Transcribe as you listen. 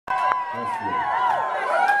You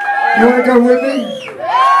want to go with me?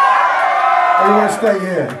 Or you want to stay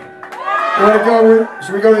here? You want to go with?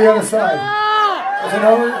 Should we go to the other side? Is it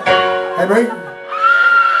over? Henry?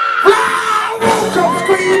 Come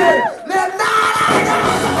screaming!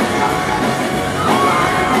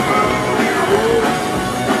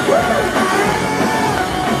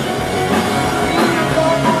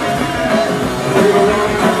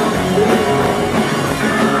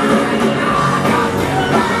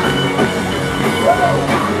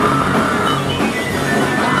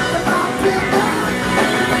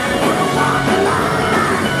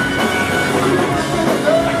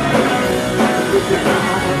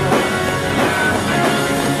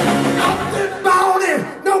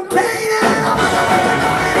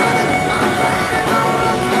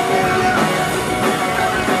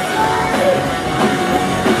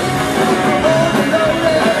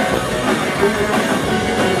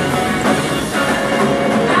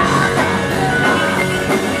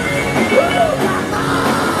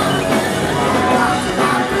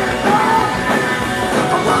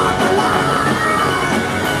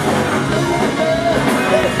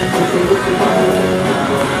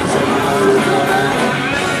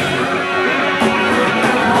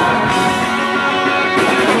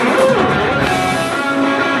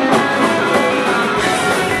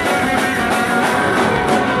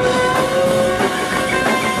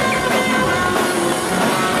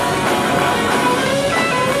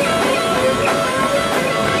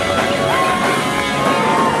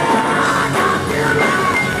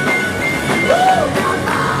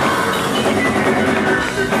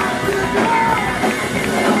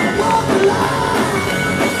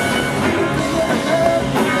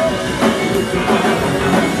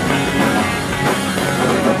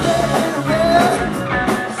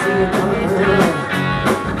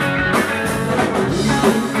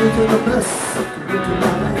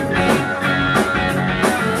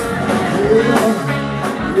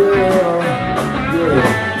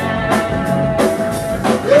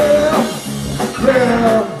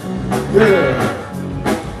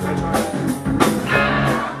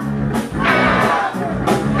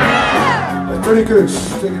 Pretty good.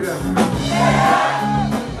 Take it down.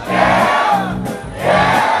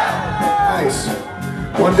 Nice.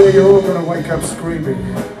 One day you're all gonna wake up screaming.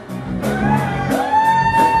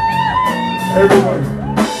 Everyone,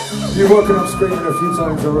 you've woken up screaming a few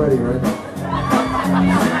times already, right?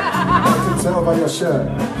 I can tell by your shirt.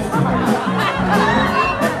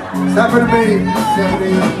 It's happened to me.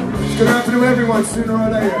 It's gonna happen to everyone sooner or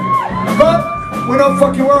later. But we're not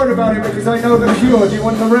fucking worried about it because I know the cure. Do you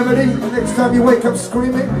want the remedy? The next time you wake up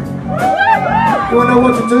screaming? You want to know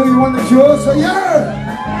what to do? You want the cure? Say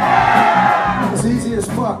yeah! It's easy as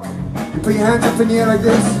fuck. You put your hands up in the air like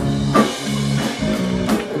this.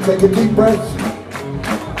 And take a deep breath.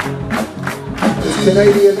 This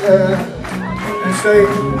Canadian air. And say,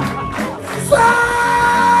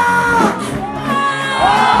 fuck!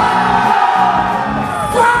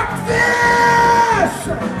 Fuck this!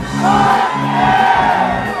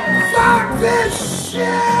 Fuck this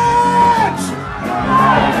shit!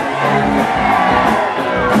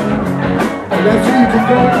 And that's it, you can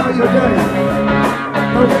go about your day.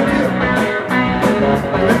 No big deal. In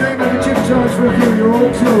the name of the Jim Jones Revue, you're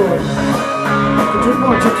all cured. To drink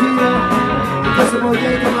more tequila, to get some more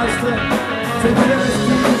Jägermeister, take an LSD,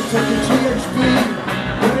 take a GHB,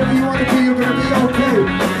 whatever you want to do, you're going to be okay.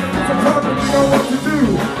 It's a problem, you know what to do.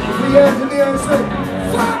 If we end in the air and say,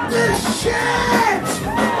 fuck this shit!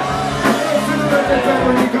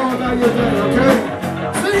 When you go about your day, okay?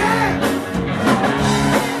 Say yeah!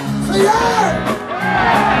 Say yeah!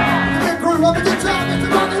 Give me a groove on the guitar, get the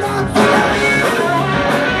rocket on!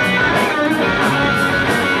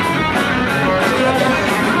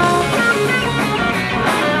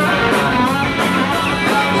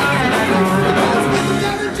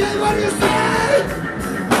 What do you say?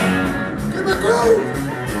 Give me a groove!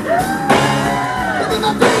 Give me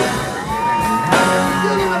my beat!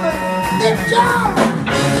 Give me my beat! Nick Jones!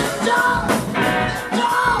 Nick Jones! Nick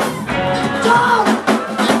Jones! Nick Jones!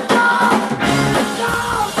 Nick Jones! Nick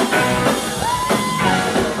Jones!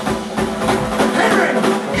 Henry!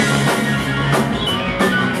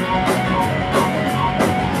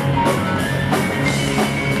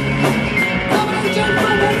 Somebody change my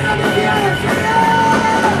name on the piano!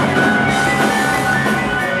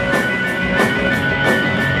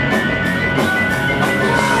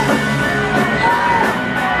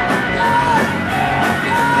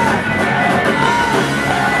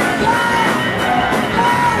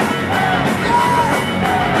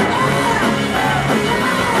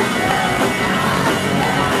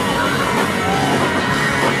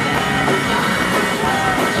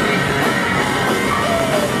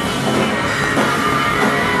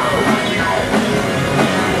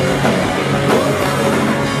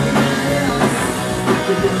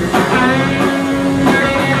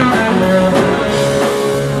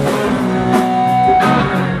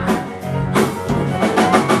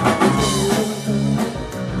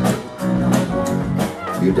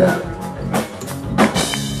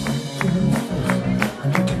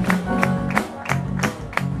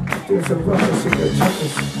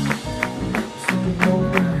 practice. Something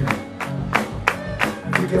wrong there.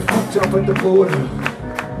 If you get fucked up at the border,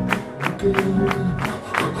 you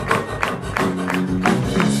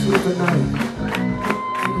can't sleep at night.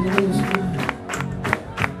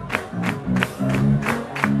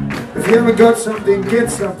 If you haven't got something, get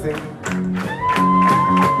something.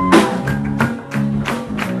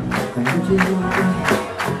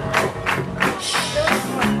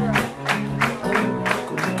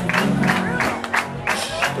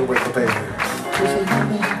 Don't wake the baby.